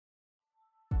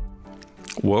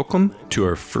Welcome to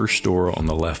our First Door on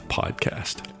the Left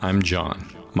podcast. I'm John.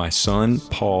 My son,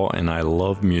 Paul, and I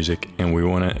love music, and we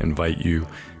want to invite you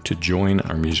to join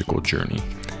our musical journey.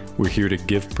 We're here to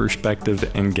give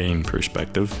perspective and gain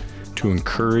perspective, to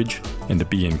encourage and to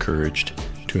be encouraged,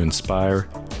 to inspire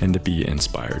and to be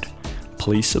inspired.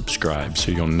 Please subscribe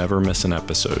so you'll never miss an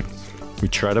episode. We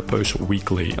try to post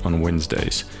weekly on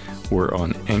Wednesdays. We're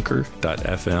on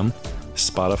Anchor.fm,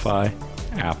 Spotify,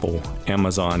 Apple,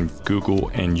 Amazon, Google,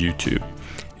 and YouTube.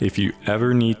 If you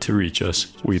ever need to reach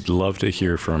us, we'd love to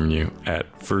hear from you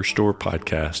at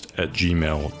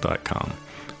firstdoorpodcast@gmail.com.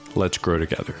 Let's grow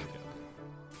together.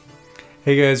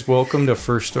 Hey guys, welcome to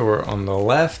First Door on the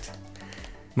Left.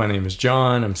 My name is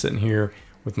John. I'm sitting here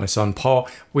with my son Paul.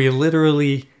 We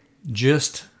literally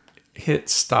just hit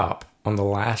stop on the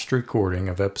last recording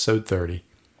of episode 30.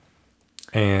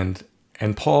 And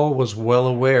Paul was well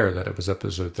aware that it was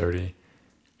episode 30.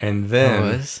 And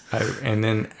then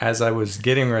as I was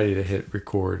getting ready to hit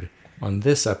record on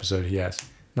this episode, he asked,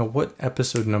 "Now, what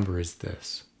episode number is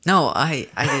this?" No, I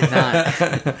did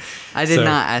not. I did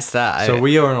not ask that. So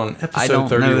we are on episode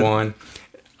 31.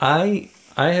 I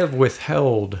have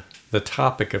withheld the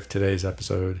topic of today's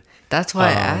episode. That's why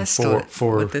I asked what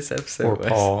this episode was.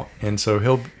 Paul, and so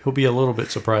he'll be a little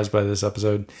bit surprised by this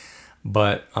episode.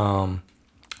 But Paul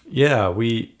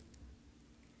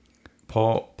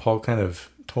kind of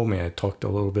told me I talked a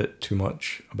little bit too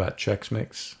much about Chex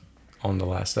Mix on the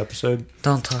last episode.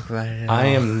 Don't talk about it at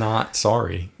I all. am not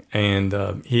sorry. And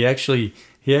he actually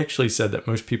said that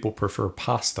most people prefer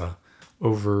pasta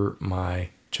over my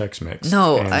Chex Mix.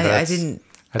 No, I didn't.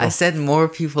 I said more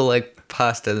people like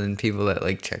pasta than people that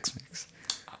like Chex Mix.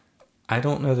 I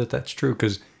don't know that that's true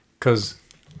because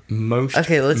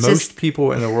most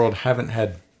people in the world haven't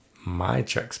had my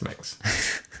Chex Mix.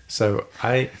 So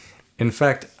in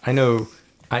fact, I know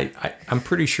I'm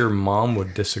pretty sure Mom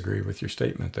would disagree with your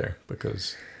statement there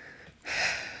because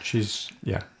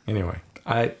anyway,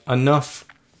 enough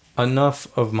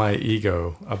of my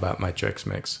ego about my Chex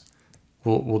Mix.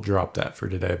 We'll drop that for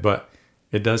today, but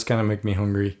it does kind of make me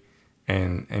hungry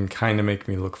and kind of make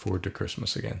me look forward to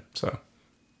Christmas again. So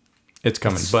it's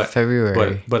coming, but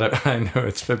February. But I know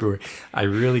it's February. I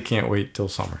really can't wait till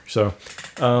summer. So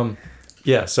so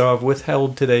I've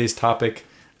withheld today's topic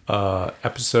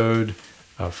episode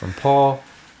from Paul,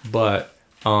 but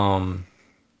Paul,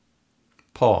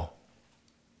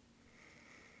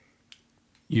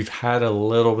 you've had a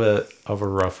little bit of a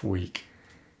rough week.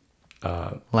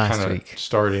 Last week.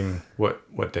 Starting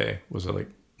what day? Was it like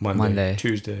Monday.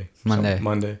 Tuesday?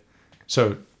 Monday.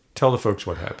 So tell the folks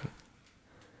what happened.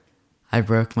 I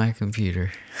broke my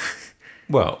computer.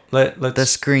 Well, let's... The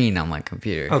screen on my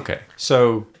computer. Okay.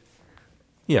 So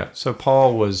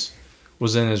Paul was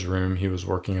in his room. He was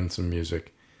working on some music.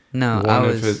 No,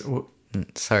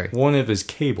 sorry. One of his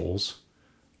cables,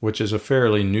 which is a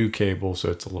fairly new cable,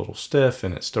 so it's a little stiff,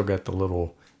 and it's still got the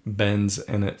little bends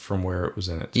in it from where it was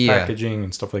in its packaging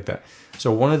and stuff like that.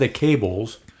 So one of the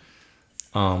cables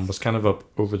was kind of up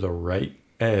over the right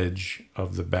edge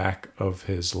of the back of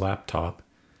his laptop,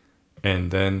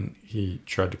 and then he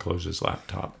tried to close his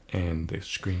laptop, and the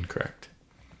screen cracked.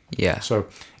 Yeah. So,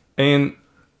 and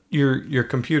your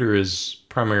computer is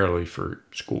primarily for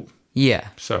school. Yeah.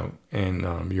 So,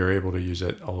 and you're able to use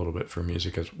it a little bit for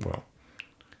music as well.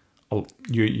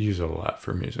 You use it a lot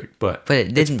for music, but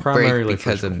it didn't break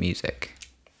because of music.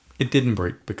 It didn't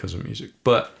break because of music,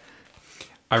 but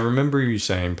I remember you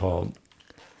saying, Paul,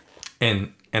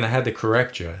 and I had to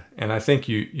correct you, and I think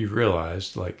you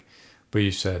realized, but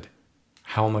you said,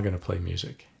 "How am I going to play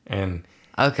music?" And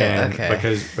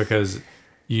because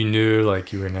you knew you were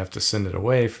going to have to send it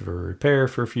away for repair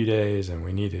for a few days, and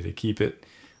we needed to keep it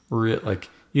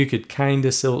you could kind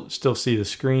of still see the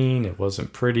screen. It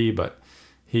wasn't pretty, but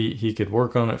he could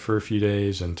work on it for a few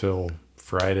days until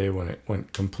Friday when it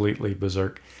went completely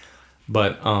berserk.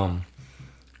 But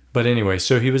anyway,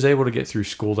 so he was able to get through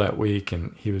school that week,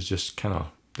 and he was just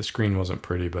the screen wasn't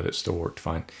pretty, but it still worked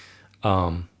fine.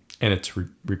 And it's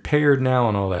repaired now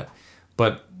and all that.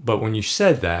 But when you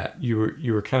said that, you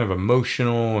were kind of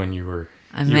emotional, and you were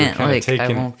I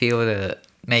won't be able to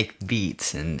make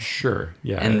beats and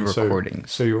recordings.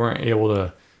 So you weren't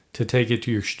able to take it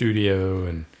to your studio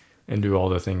and do all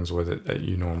the things with it that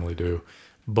you normally do.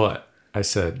 But I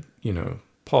said,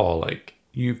 Paul,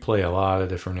 you play a lot of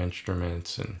different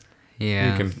instruments, and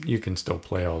you can still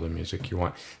play all the music you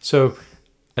want. So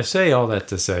I say all that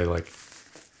to say,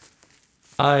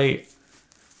 I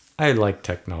like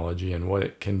technology and what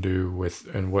it can do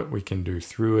and what we can do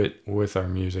through it with our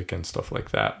music and stuff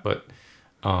like that. But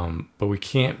we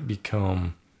can't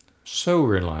become so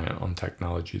reliant on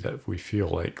technology that we feel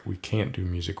like we can't do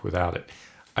music without it.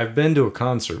 I've been to a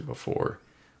concert before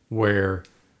where,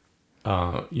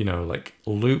 like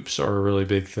loops are a really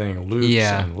big thing. Loops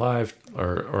and live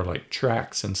or like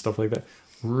tracks and stuff like that.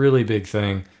 Really big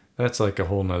thing. That's like a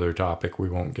whole nother topic we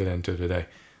won't get into today.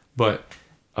 But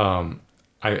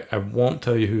I won't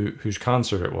tell you whose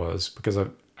concert it was because I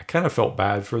kind of felt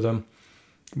bad for them.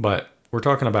 But we're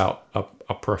talking about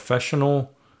a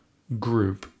professional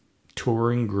group,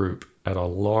 touring group at a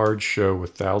large show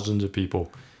with thousands of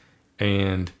people.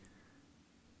 And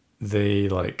they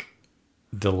like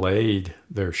delayed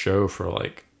their show for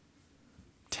like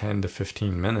 10 to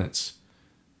 15 minutes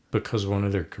because one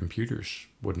of their computers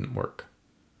wouldn't work.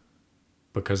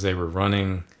 Because they were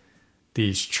running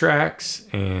these tracks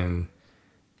and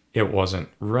it wasn't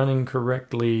running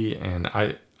correctly. And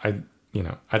I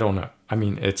don't know. I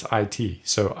mean, it's IT.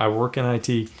 So I work in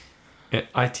IT. And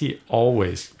IT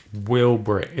always will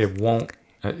break. It won't.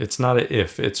 It's not a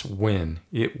if, it's when.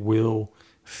 It will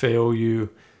fail you.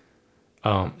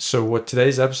 So what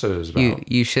today's episode is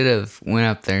about... You should have went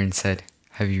up there and said,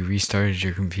 have you restarted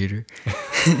your computer?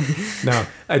 No,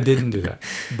 I didn't do that.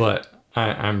 But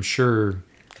I'm sure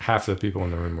half the people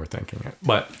in the room were thinking it.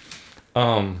 But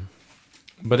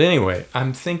anyway,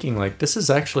 I'm thinking like this is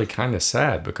actually kind of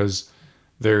sad because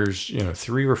there's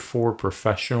 3 or 4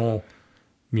 professional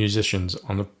musicians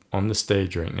on the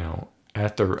stage right now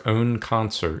at their own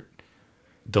concert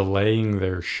delaying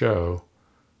their show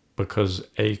because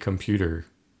a computer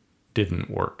didn't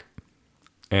work.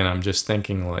 And I'm just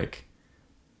thinking like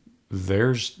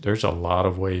there's a lot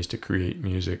of ways to create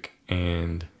music,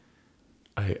 and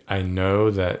I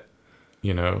know that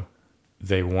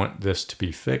they want this to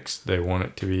be fixed, they want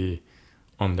it to be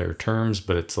on their terms,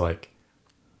 but it's like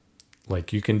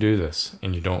you can do this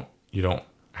and you don't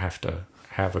have to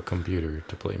have a computer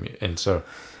to play music. And so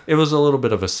it was a little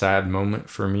bit of a sad moment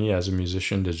for me as a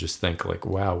musician to just think like,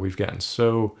 wow, we've gotten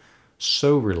so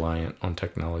reliant on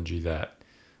technology that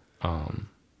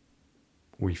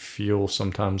we feel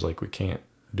sometimes like we can't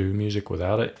do music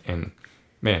without it. And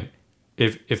man,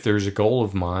 if there's a goal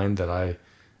of mine that I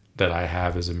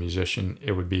have as a musician,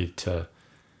 it would be to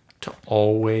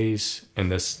always,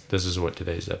 and this is what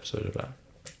today's episode is about,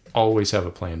 always have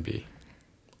a plan B.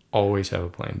 Always have a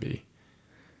plan B.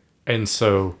 And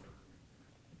so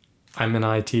I'm in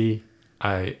IT.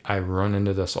 I run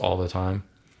into this all the time.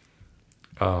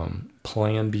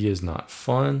 Plan B is not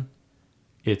fun.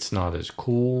 It's not as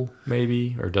cool,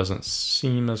 maybe, or doesn't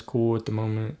seem as cool at the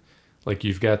moment. Like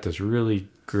you've got this really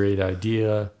great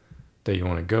idea that you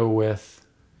want to go with,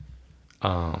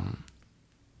 but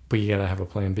you gotta have a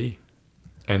plan B.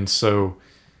 And so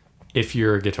if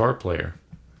you're a guitar player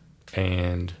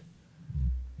and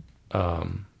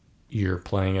you're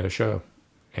playing at a show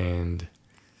and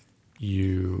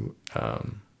you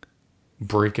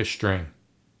break a string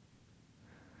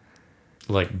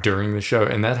like during the show,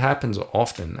 and that happens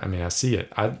often. I mean, I see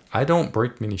it. I don't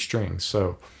break many strings,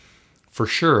 so for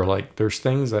sure, like there's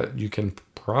things that you can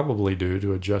probably do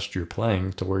to adjust your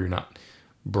playing to where you're not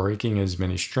breaking as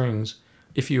many strings.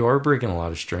 If you are breaking a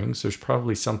lot of strings, there's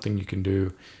probably something you can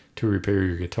do to repair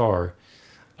your guitar.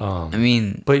 But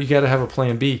you got to have a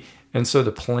plan B. And so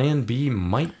the plan B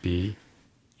might be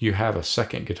you have a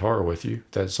second guitar with you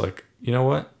that's like, you know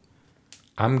what?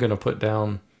 I'm going to put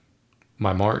down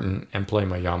my Martin and play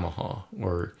my Yamaha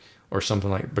or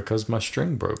something like, because my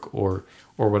string broke or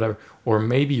whatever. Or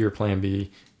maybe your plan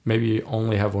B, maybe you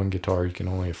only have one guitar, you can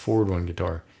only afford one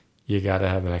guitar. You got to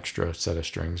have an extra set of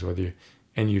strings with you,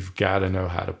 and you've got to know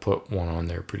how to put one on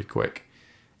there pretty quick.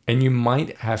 And you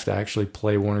might have to actually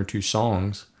play 1 or 2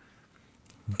 songs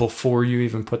before you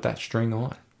even put that string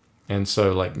on. And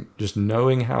so like just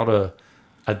knowing how to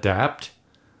adapt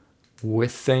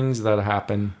with things that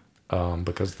happen,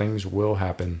 because things will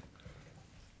happen,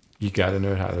 you got to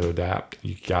know how to adapt.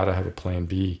 You got to have a plan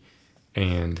B.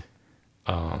 And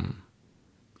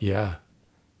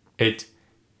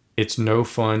it's no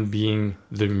fun being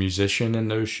the musician in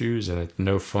those shoes, and it's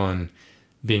no fun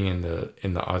being in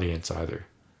the audience either,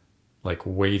 like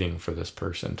waiting for this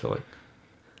person to like,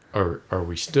 are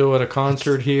we still at a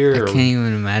concert here? I can't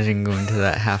even imagine going to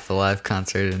that Half Alive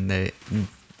concert and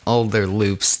all their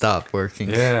loops stop working.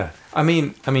 Yeah. I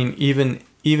mean, even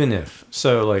if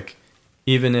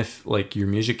like your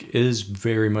music is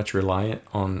very much reliant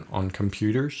on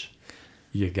computers,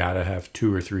 you gotta have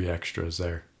 2 or 3 extras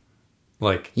there.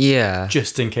 Like, yeah,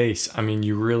 just in case. I mean,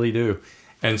 you really do.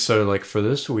 And so like for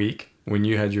this week, when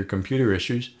you had your computer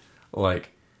issues,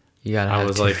 like, you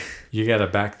gotta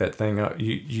back that thing up.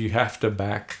 You have to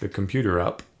back the computer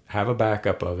up, have a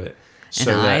backup of it.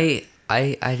 So and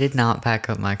I did not back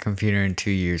up my computer in 2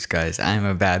 years, guys. I'm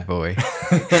a bad boy.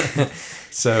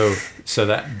 So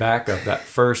that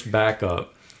first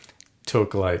backup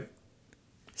took like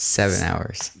 7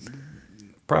 hours.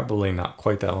 Probably not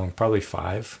quite that long. Probably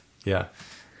 5. Yeah.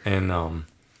 And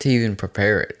to even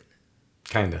prepare it.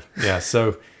 Kind of. Yeah.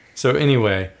 So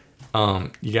anyway,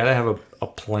 you got to have a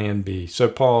plan B. So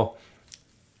Paul,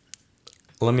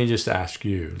 let me just ask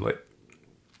you, like,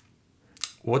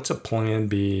 what's a plan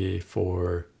B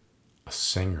for a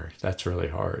singer? That's really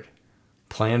hard.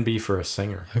 Plan B for a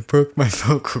singer. I broke my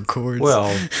vocal cords.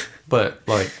 Well, but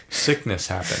like sickness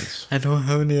happens. I don't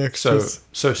have any extras.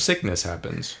 So sickness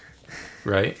happens,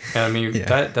 right? And I mean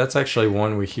that's actually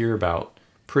one we hear about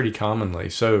pretty commonly.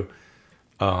 So,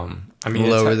 I mean,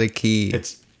 lower the key.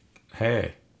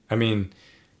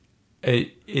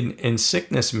 In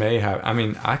sickness may have. I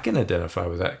mean, I can identify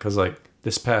with that because like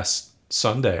this past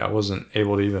Sunday I wasn't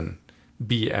able to even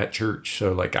be at church.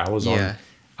 So like I was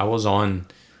on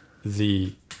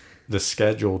the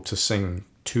schedule to sing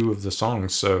 2 of the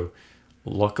songs. So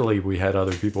luckily we had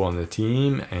other people on the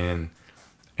team, and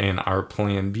our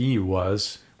plan B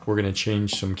was we're going to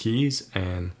change some keys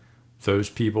and those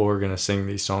people are going to sing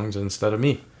these songs instead of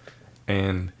me.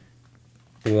 And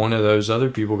one of those other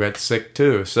people got sick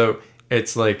too. So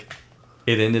it's like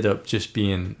it ended up just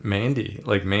being Mandy.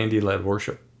 Like Mandy led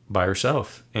worship by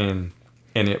herself, and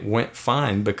it went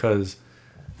fine because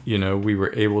we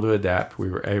were able to adapt. We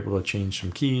were able to change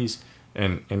some keys,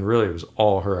 and really it was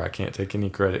all her. I can't take any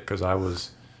credit because I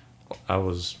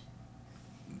was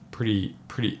pretty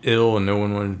ill, and no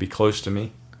one wanted to be close to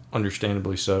me,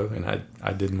 understandably so, and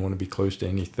I didn't want to be close to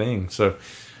anything. So,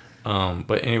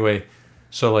 but anyway,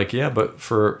 so like but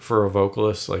for a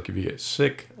vocalist, like if you get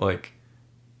sick, like,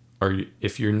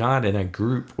 if you're not in a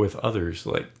group with others,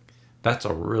 like that's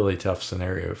a really tough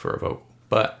scenario for a vocal.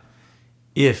 But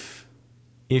if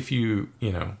you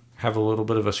have a little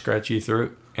bit of a scratchy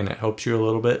throat and it helps you a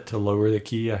little bit to lower the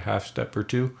key a half step or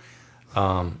 2,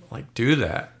 like do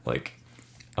that. Like,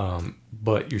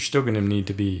 but you're still going to need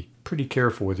to be pretty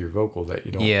careful with your vocal that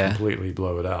you don't completely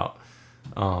blow it out.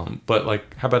 But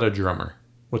like, how about a drummer?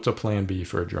 What's a plan B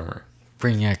for a drummer?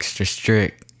 Bring extra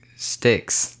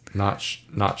sticks. Not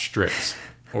stricts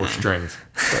or strings,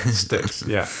 but sticks.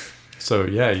 Yeah. So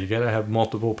you got to have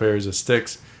multiple pairs of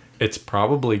sticks. It's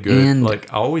probably good. And,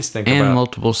 like I always think about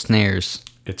multiple snares.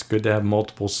 It's good to have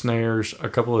multiple snares. A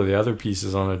couple of the other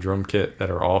pieces on a drum kit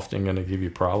that are often going to give you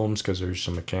problems because there's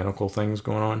some mechanical things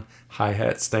going on.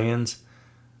 Hi-hat stands,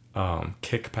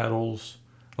 kick pedals,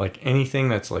 like anything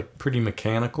that's like pretty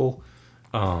mechanical.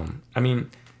 I mean,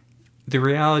 the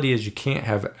reality is you can't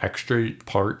have extra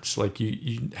parts. Like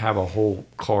you have a whole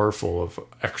car full of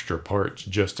extra parts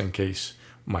just in case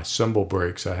my cymbal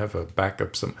breaks. I have a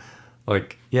backup some.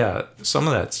 Like, some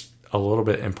of that's a little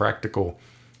bit impractical,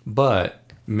 but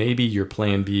maybe your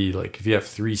plan B, like if you have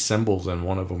 3 cymbals and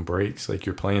one of them breaks, like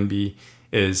your plan B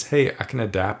is, hey, I can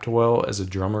adapt well as a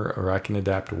drummer, or I can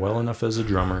adapt well enough as a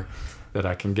drummer that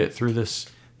I can get through this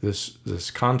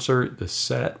concert, this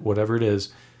set, whatever it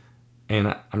is,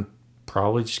 and I'm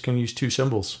probably just going to use 2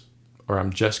 cymbals, or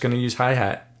I'm just going to use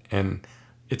hi-hat, and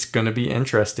it's going to be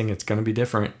interesting. It's going to be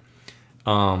different.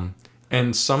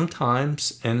 And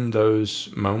sometimes in those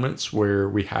moments where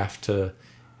we have to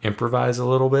improvise a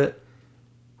little bit,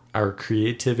 our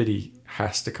creativity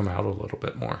has to come out a little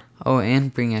bit more. Oh,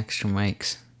 and bring extra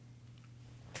mics.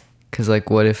 Because, like,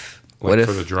 what if... for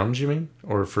the drums, you mean?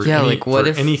 Or for anything? What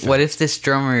if this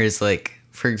drummer is, like,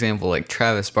 for example, like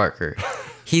Travis Barker?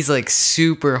 He's, like,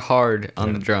 super hard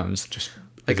on the drums.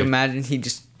 Imagine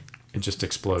it just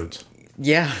explodes.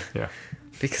 Yeah. Yeah.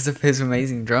 Because of his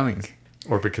amazing drumming.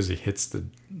 Or because he hits the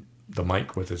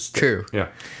mic with his stick. True. Yeah.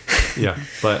 Yeah.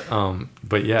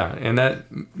 But yeah, and that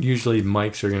usually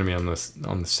mics are going to be on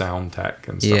the sound tech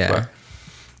and stuff. Yeah.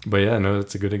 But yeah, no,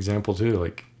 that's a good example too.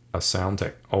 Like a sound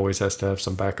tech always has to have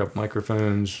some backup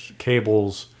microphones,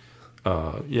 cables.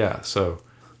 So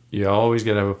you always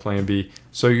got to have a plan B.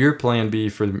 So your plan B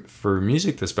for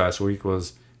music this past week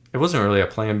it wasn't really a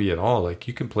plan B at all. Like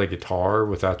you can play guitar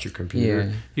without your computer.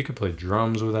 Yeah. You can play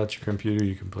drums without your computer.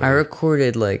 You can play. I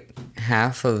recorded like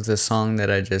half of the song that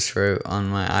I just wrote on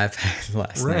my iPad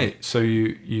last night. Right. So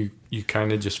you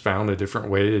kind of just found a different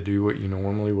way to do what you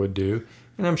normally would do,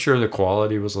 and I'm sure the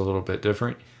quality was a little bit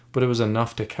different, but it was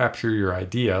enough to capture your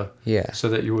idea. Yeah. So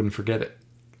that you wouldn't forget it,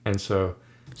 and so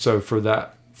for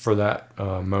that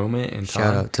moment in time.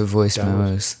 Shout out to Voice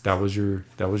Memos. That was your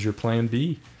plan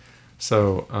B.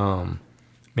 So,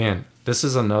 man, this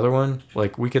is another one.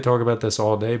 Like, we could talk about this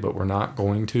all day, but we're not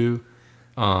going to.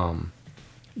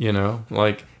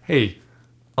 Like, hey,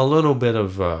 a little bit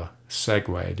of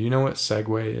Segway. Do you know what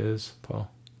Segway is, Paul?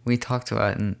 We talked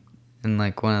about it in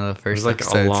like one of the It first was like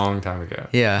episodes. a long time ago.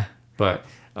 Yeah. But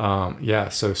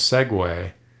so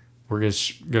Segway, we're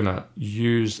just gonna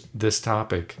use this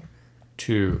topic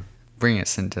to Bring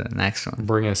us into the next one.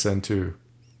 bring us into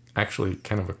actually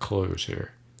kind of a close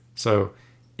here. So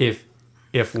if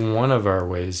one of our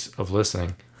ways of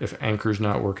listening, if Anchor's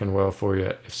not working well for you,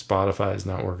 if Spotify is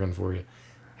not working for you,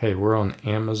 hey, we're on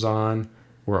Amazon,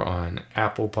 we're on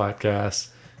Apple Podcasts,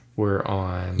 we're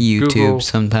on YouTube Google,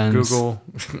 sometimes. Google.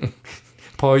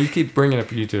 Paul, you keep bringing up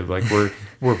YouTube like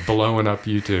we're blowing up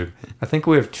YouTube. I think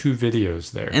we have 2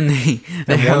 videos there. And they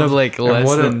And have one of- like and less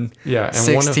one of- than yeah, and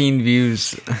one of- 16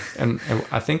 views. And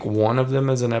I think one of them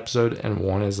is an episode and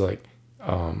one is like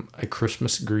a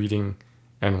Christmas greeting,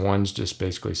 and one's just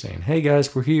basically saying, hey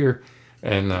guys, we're here.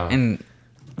 And And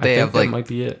I they think have that like might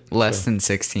be it. less than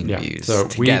 16 views so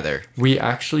together. we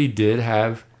actually did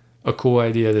have a cool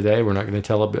idea today. We're not going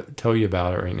to tell you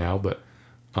about it right now, but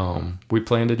we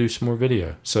plan to do some more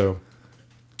video. So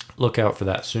look out for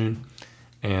that soon.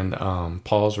 And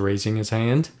Paul's raising his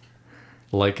hand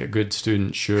like a good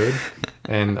student should.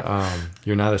 And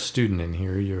you're not a student in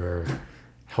here. You're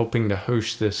helping to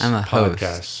host this I'm a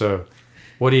podcast. host. So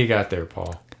what do you got there,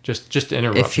 Paul? Just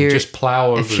interrupt If me. you're- Just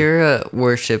plow over. If you're a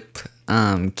worship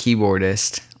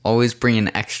keyboardist, always bring an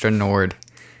extra Nord.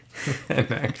 an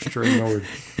extra Nord,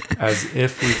 as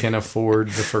if we can afford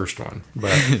the first one.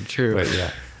 But True. But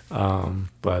yeah,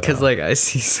 Because like I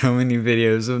see so many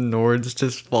videos of Nords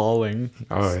just falling.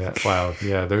 oh yeah, wow,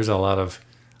 yeah. There's a lot of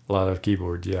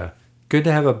keyboards. Yeah, good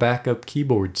to have a backup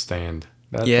keyboard stand.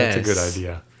 That's a good Yes.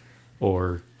 idea,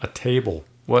 or a table.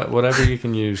 Whatever you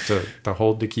can use to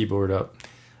hold the keyboard up.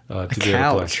 To be able to play.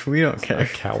 Couch. We don't A care.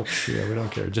 couch. Yeah, we don't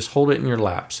care. Just hold it in your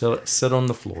lap. Sit on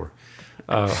the floor.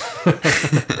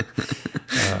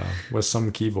 With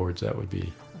some keyboards, that would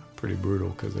be pretty brutal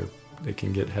because they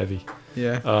can get heavy.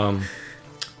 Yeah.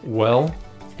 Well,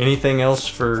 anything else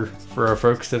for our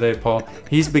folks today, Paul?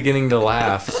 He's beginning to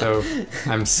laugh, so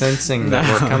I'm sensing that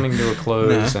No. we're coming to a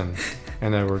close No.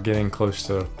 and that we're getting close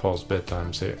to Paul's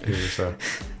bedtime here. So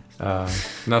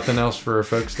nothing else for our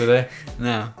folks today.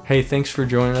 No. Hey, thanks for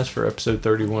joining us for episode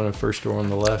 31 of First Door on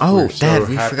the Left. Oh, We're so Dad,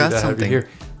 we happy forgot to have you something. here.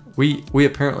 We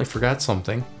apparently forgot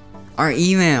something. Our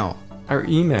email. Our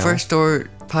email.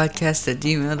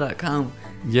 Firstdoorpodcast@gmail.com.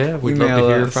 Yeah, we'd love to Email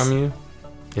hear us. from you.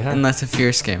 Yeah. Unless if you're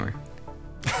a scammer.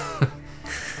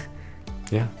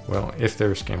 Yeah. Well, if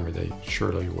they're a scammer, they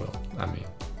surely will. I mean,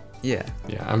 Yeah.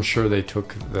 yeah, I'm sure they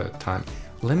took the time.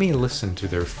 Let me listen to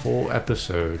their full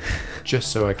episode just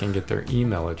so I can get their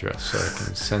email address so I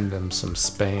can send them some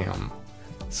spam.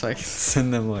 So I can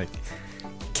send them like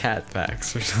cat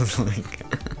packs or something like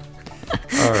that.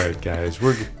 All right, guys,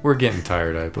 we're getting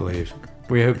tired, I believe.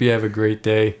 We hope you have a great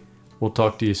day. We'll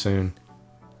talk to you soon.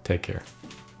 Take care.